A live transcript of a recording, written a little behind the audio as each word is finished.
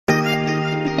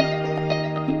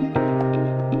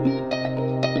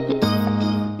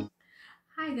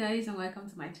guys, and welcome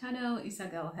to my channel. It's a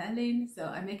girl Helen. So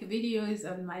I make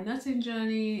videos on my nursing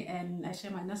journey, and I share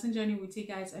my nursing journey with you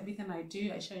guys. Everything I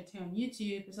do, I share it here on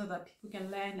YouTube so that people can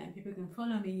learn and people can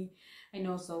follow me, and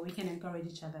also we can encourage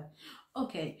each other.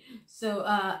 Okay, so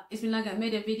it's been like I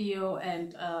made a video,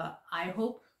 and I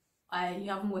hope you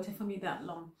haven't waited for me that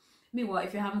long. Meanwhile,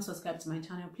 if you haven't subscribed to my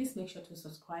channel, please make sure to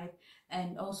subscribe.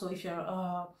 And also, if you're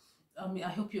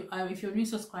I hope you if you're a new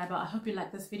subscriber, I hope you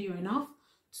like this video enough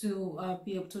to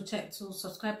be able to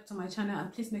subscribe to my channel,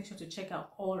 and please make sure to check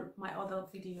out all my other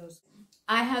videos.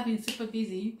 I have been super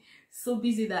busy, so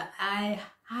busy that I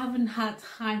haven't had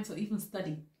time to even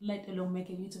study, let alone make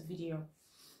a YouTube video.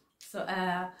 So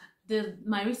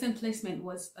my recent placement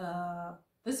was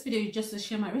this video is just to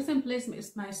share my recent placement.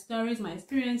 It's my stories, my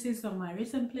experiences from my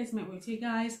recent placement with you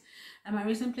guys. And my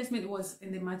recent placement was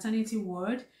in the maternity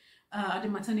ward. At the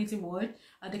maternity ward,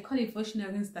 they call it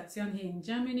Post-Natal here in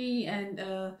Germany, and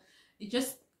it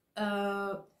just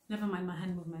never mind my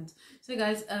hand movement. So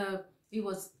guys, it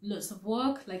was lots of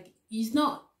work. Like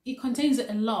it contains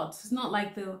a lot. It's not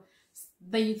like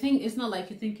it's not like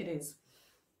you think it is.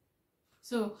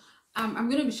 So I'm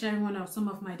going to be sharing some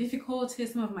of my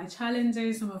difficulties, some of my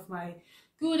challenges, some of my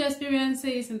good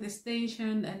experiences in the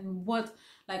station, and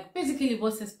basically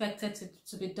what's expected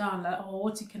to be done, or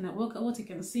what you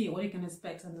can see, what you can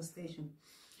expect in the station.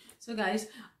 So guys,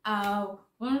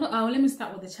 let me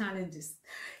start with the challenges.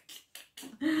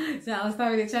 So I'll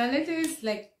start with the challenges,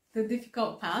 like the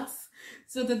difficult parts.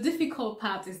 So the difficult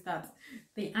part is that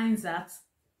the Einsatz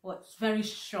was very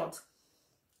short,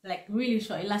 like really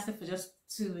short. It lasted for just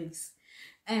 2 weeks,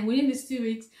 and within these 2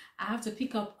 weeks I have to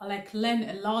pick up, learn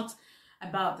a lot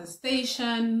about the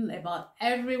station, about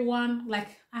everyone. Like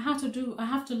I have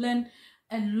to learn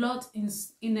a lot in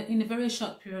a very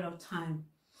short period of time.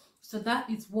 So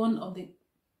that is one of the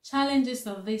challenges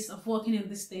of working in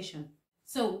this station.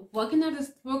 So working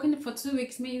for 2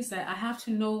 weeks means that I have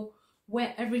to know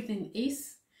where everything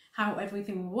is, how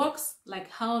everything works, like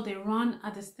how they run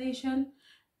at the station.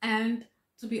 And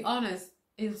to be honest,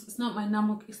 it's not my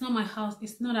normal, it's not my house,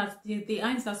 it's not as the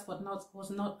Einsatz was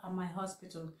not at my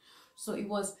hospital. So it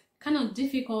was kind of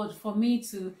difficult for me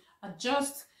to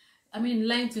adjust. I mean,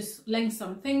 learn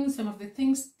some things. Some of the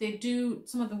things they do,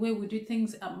 some of the way we do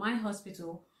things at my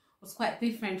hospital was quite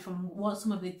different from what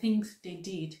some of the things they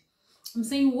did. I'm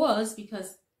saying was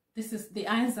because this is the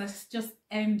Einsatz just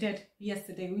ended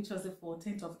yesterday, which was the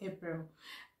 14th of April.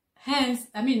 Hence,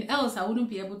 I mean, else I wouldn't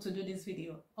be able to do this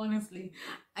video. Honestly,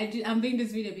 I'm doing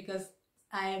this video because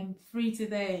I am free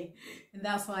today, and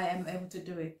that's why I'm able to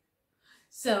do it.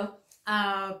 So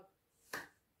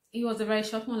it was a very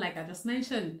short one, like I just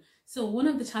mentioned. So one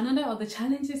of the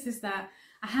challenges is that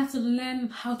I have to learn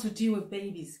how to deal with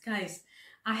babies. Guys,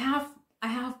 I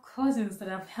have cousins that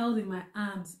I've held in my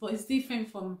arms, but it's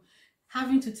different from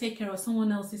having to take care of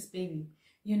someone else's baby.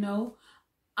 You know,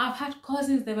 I've had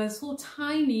cousins that were so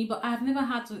tiny, but I've never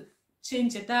had to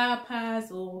change their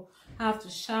diapers or have to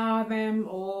shower them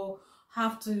or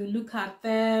have to look at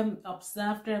them,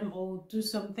 observe them, or do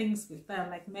some things with them,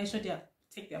 like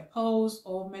take their pulse,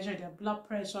 or measure their blood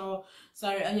pressure, or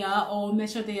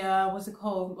measure their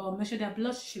or measure their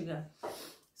blood sugar.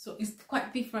 So it's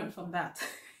quite different from that.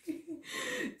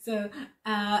 So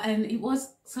and it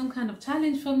was some kind of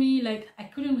challenge for me. Like I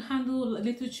couldn't handle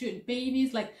little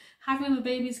babies, like having the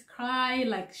babies cry,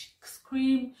 like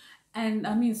scream. And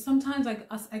I mean, sometimes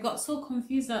I got so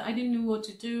confused that I didn't know what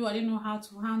to do. I didn't know how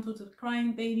to handle the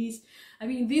crying babies. I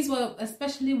mean, these were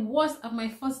especially worse at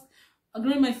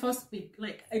during my first week.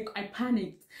 Like I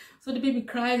panicked. So the baby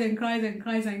cries and cries and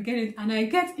cries, and I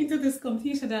get into this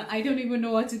confusion that I don't even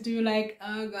know what to do. Like,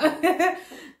 oh God.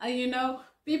 And you know,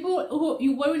 people who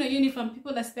you wearing a uniform,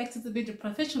 people expect you to be the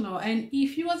professional. And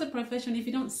if you as a professional, if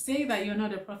you don't say that you're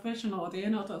not a professional or that you're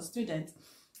not a student,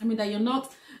 I mean, that you're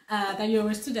not, that you're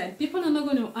a student, people are not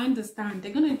going to understand.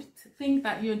 They're going to think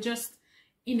that you're just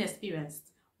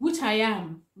inexperienced, which I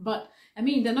am. But I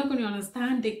mean, they're not going to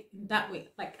understand it that way.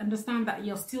 Like, understand that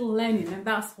you're still learning, and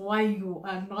that's why you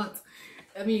are not,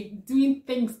 I mean, doing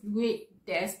things the way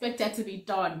they're expected to be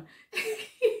done.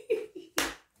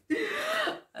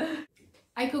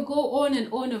 I could go on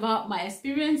and on about my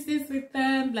experiences with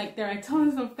them. Like, there are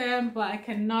tons of them, but I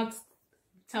cannot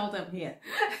tell them here.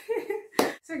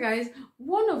 So guys,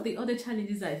 one of the other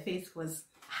challenges I faced was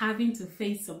having to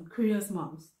face some curious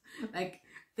moms. Like,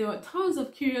 there were tons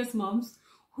of curious moms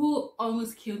who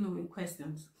almost killed me with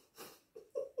questions.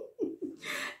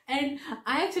 And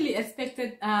I actually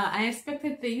expected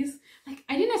things. Like,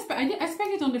 I didn't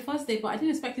expect it on the first day, but I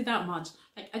didn't expect it that much.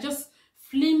 Like, I just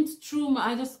flipped through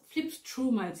I just flipped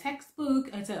through my textbook.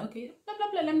 I said, okay, blah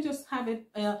blah blah, let me just have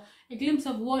a glimpse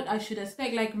of what I should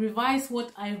expect, like revise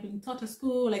what I've been taught at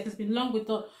school. Like it's been long we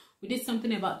thought we did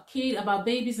something about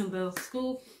babies in the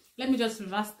school. Let me just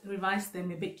revise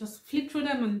them a bit, just flip through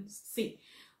them and see.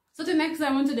 So the next day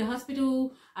I went to the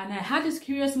hospital and I had these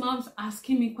curious moms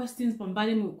asking me questions,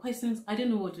 bombarding me with questions. I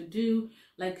didn't know what to do.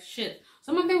 Like shit.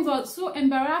 Some of them were so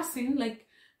embarrassing. Like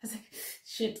I was like,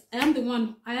 shit,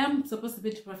 I am supposed to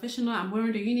be a professional. I'm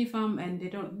wearing the uniform and they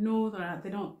don't know that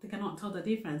they cannot tell the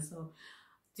difference. So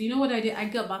do you know what I did? I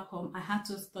got back home. I had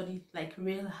to study like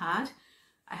real hard.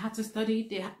 I had to study.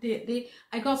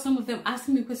 I got some of them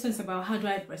asking me questions about how do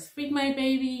I breastfeed my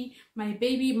baby.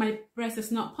 My breast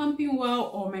is not pumping well,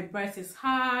 or my breast is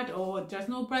hard, or there's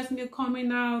no breast milk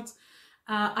coming out.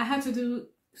 I had to do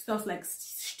stuff like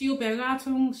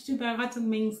Stillberatung. Stillberatung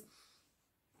means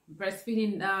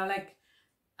breastfeeding, like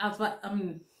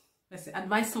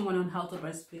advise someone on how to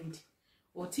breastfeed,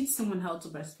 or teach someone how to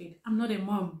breastfeed. I'm not a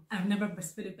mom. I've never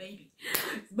breastfed a baby.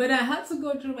 But I had to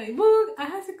go through my book. I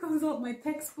had to consult my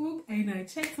textbook and I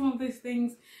checked some of these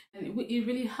things. And it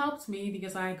really helped me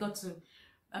because I got to,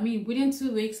 within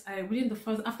 2 weeks,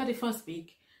 after the first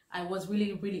week, I was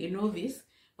really, really a novice.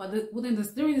 But during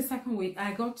the second week,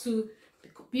 I got to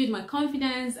build my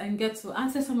confidence and be able to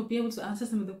answer some of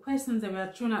the questions that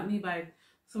were thrown at me by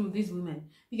some of these women.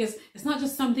 Because it's not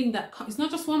just it's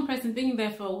not just one person being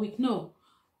there for a week. No.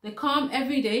 They come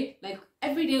every day, like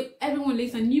every day, everyone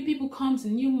leaves and new people comes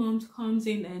and new moms comes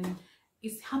in, and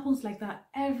it happens like that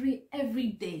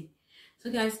every day.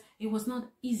 So guys, it was not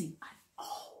easy at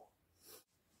all.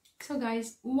 So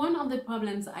guys, one of the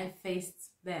problems I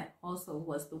faced there also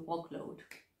was the workload.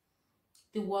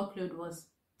 The workload was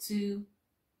too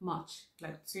much,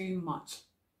 like too much.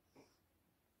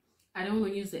 I don't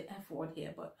want to use the F word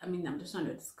here, but I'm just trying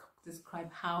to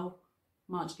describe how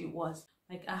much it was.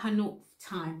 Like I had no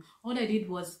time. All I did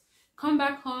was come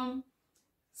back home,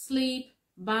 sleep,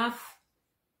 bath,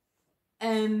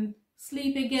 and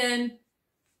sleep again,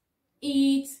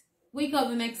 eat, wake up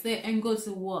the next day and go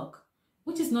to work,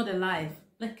 which is not a life.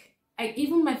 Like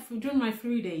during my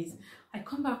free days, I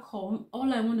come back home,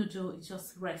 all I want to do is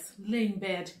just rest, lay in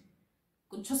bed,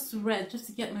 just to rest, just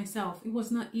to get myself. It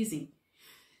was not easy.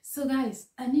 So guys,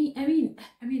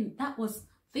 that was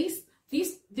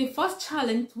the first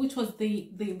challenge, which was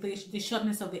the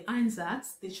shortness of the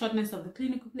Einsatz, the shortness of the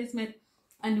clinical placement,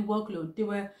 and the workload.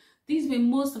 These were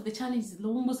most of the challenges,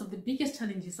 most of the biggest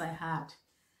challenges I had.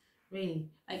 Really,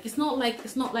 like it's not like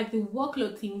the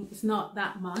workload thing is not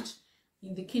that much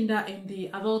in the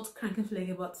adult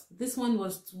Krankenpflege, but this one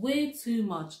was way too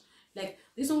much. Like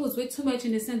this one was way too much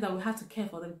in the sense that we had to care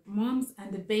for the moms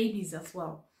and the babies as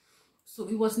well. So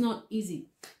it was not easy.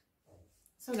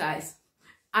 So guys,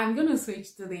 I'm gonna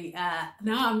switch to the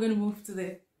now I'm gonna move to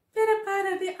the better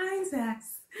part of the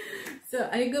Einsatz. So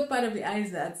a good part of the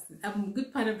Einsatz,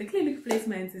 good part of the clinic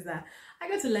placement is that I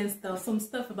got to learn some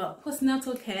stuff about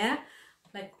postnatal care,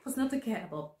 like postnatal care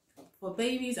for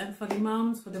babies and for the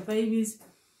moms, for the babies.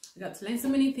 I got to learn so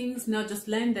many things, not just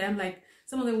learn them, like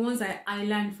some of the ones I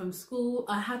learned from school,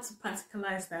 I had to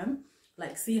practicalize them,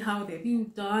 like see how they're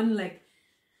being done, like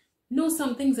know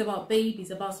some things about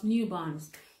babies, about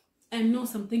newborns, and know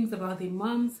some things about the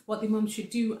moms, what the mom should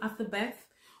do after birth,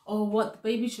 or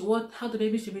how the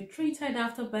baby should be treated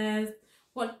after birth,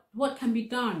 what can be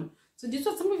done. So these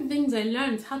are some of the things I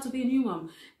learned how to be a new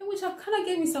mom, and which have kind of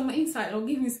gave me some insight, or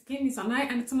gave me some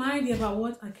idea about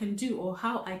what I can do or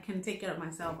how I can take care of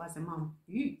myself as a mom.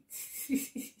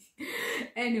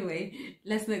 Anyway,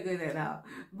 let's not go there now.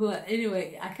 But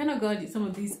anyway, I kind of got some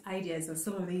of these ideas and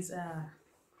some of these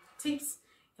tips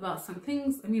about some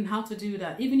things. How to do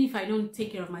that, even if I don't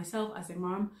take care of myself as a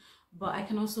mom, but I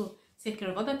can also take care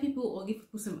of other people or give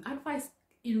people some advice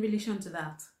in relation to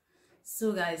that.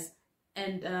 So guys,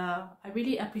 and I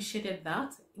really appreciated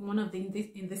that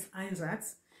in this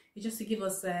Einsatz. It's just to give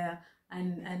us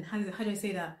and how do I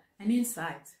say that, an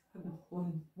insight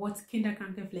on what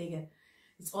Kinderkrankenpflege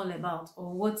is all about,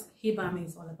 or what Hebamme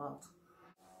is all about.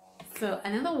 So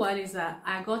another one is that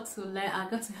I got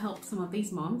to help some of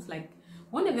these moms. Like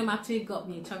one of them actually got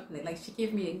me a chocolate. Like she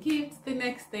gave me a gift the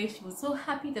next day. She was so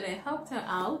happy that I helped her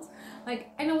out.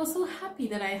 Like, and I was so happy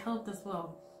that I helped as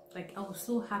well. Like I was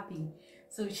so happy.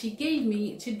 So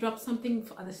she dropped something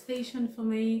at the station for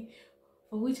me,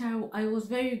 for which I was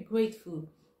very grateful.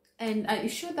 And it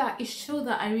showed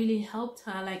that I really helped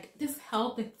her. Like this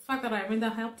help, the fact that I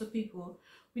rendered help to people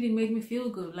really made me feel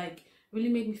good. Like really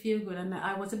made me feel good, and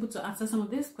I was able to answer some of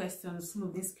these questions, some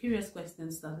of these curious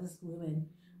questions that these women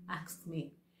asked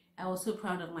me. I was so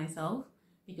proud of myself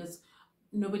because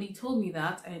nobody told me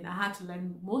that, and I had to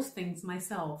learn most things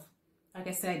myself. Like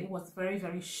I said, it was very,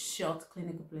 very short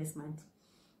clinical placement.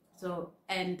 So,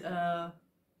 and it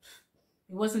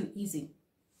wasn't easy.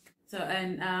 So,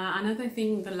 and another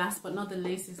thing, the last but not the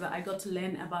least, is that I got to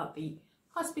learn about the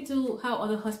hospital, how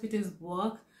other hospitals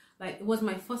work. Like, it was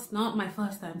my first, not my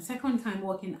first time, second time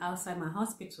working outside my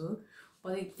hospital.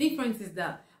 But the difference is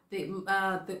that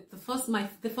the first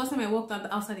time I worked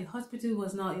outside the hospital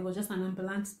was not, it was just an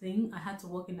ambulance thing. I had to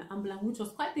work in an ambulance, which was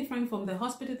quite different from the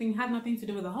hospital thing. It had nothing to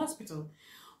do with the hospital.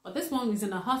 But this one is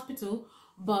in a hospital,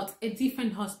 but a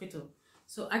different hospital.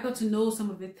 So I got to know some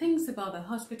of the things about the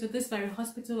hospital, this very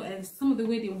hospital, and some of the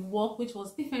way they work, which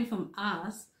was different from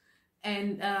us.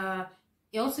 And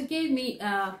it also gave me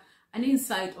an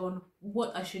insight on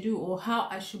what I should do or how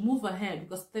I should move ahead,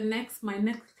 because my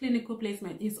next clinical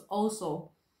placement is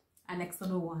also an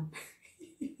external one.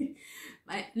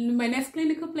 my next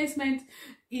clinical placement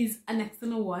is an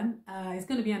external one. It's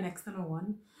going to be an external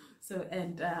one. So,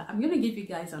 and I'm going to give you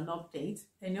guys an update,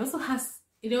 and it also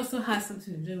has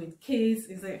something to do with kids.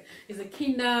 It's a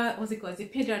kinder, what's it called? It's a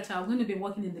pediatry. I'm going to be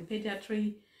working in the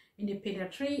pediatry,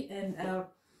 and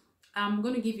I'm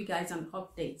going to give you guys an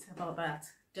update about that,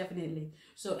 definitely.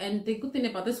 So, and the good thing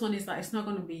about this one is that it's not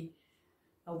going to be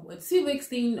a 2 weeks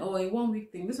thing or a 1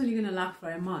 week thing. This one you're going to last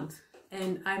for a month,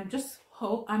 and I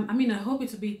hope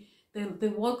it will be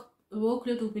the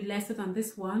workload will be lesser than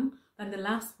this one, than the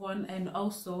last one, and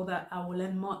also that I will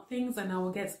learn more things, and I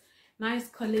will get nice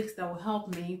colleagues that will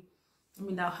help me. That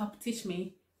will help teach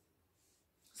me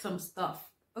some stuff.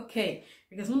 Okay,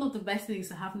 because one of the best things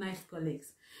is to have nice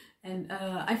colleagues. And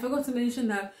I forgot to mention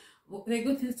that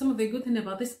some of the good thing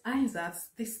about this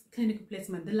clinical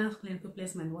placement, the last clinical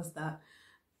placement, was that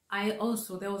there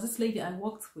was this lady I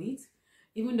worked with,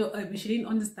 even though she didn't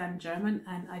understand German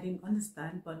and I didn't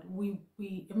understand, but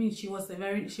she was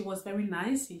very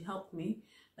nice. She helped me,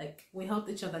 like we helped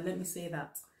each other, let me say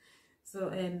that. So,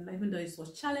 and even though it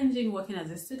was challenging working as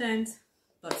a student,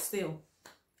 but still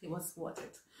it was worth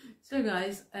it. So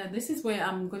guys, this is where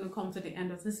I'm going to come to the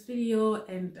end of this video,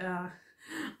 and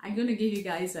I'm going to give you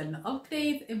guys an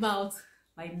update about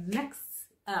my next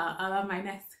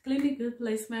clinical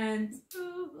placement.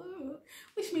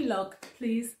 Wish me luck,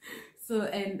 please. So,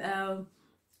 and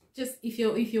just if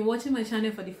you're watching my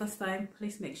channel for the first time,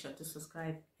 please make sure to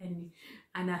subscribe, and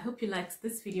I hope you liked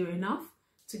this video enough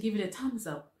to give it a thumbs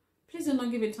up. Please do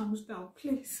not give it a thumbs down,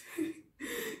 please.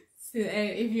 So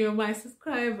if you're my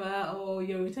subscriber or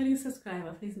you're a returning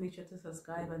subscriber, please make sure to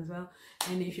subscribe as well.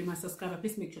 And if you're my subscriber,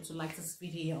 please make sure to like this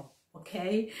video,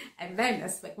 okay? And then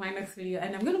expect my next video.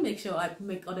 And I'm going to make sure I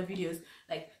make other videos,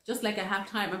 like just like I have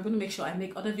time, I'm going to make sure I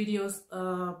make other videos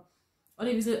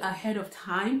ahead of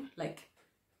time, like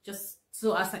just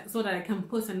so that I can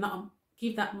post and not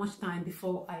give that much time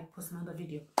before I post another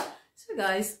video. So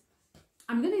guys,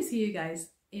 I'm going to see you guys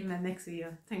in my next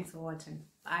video. Thanks for watching.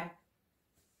 Bye.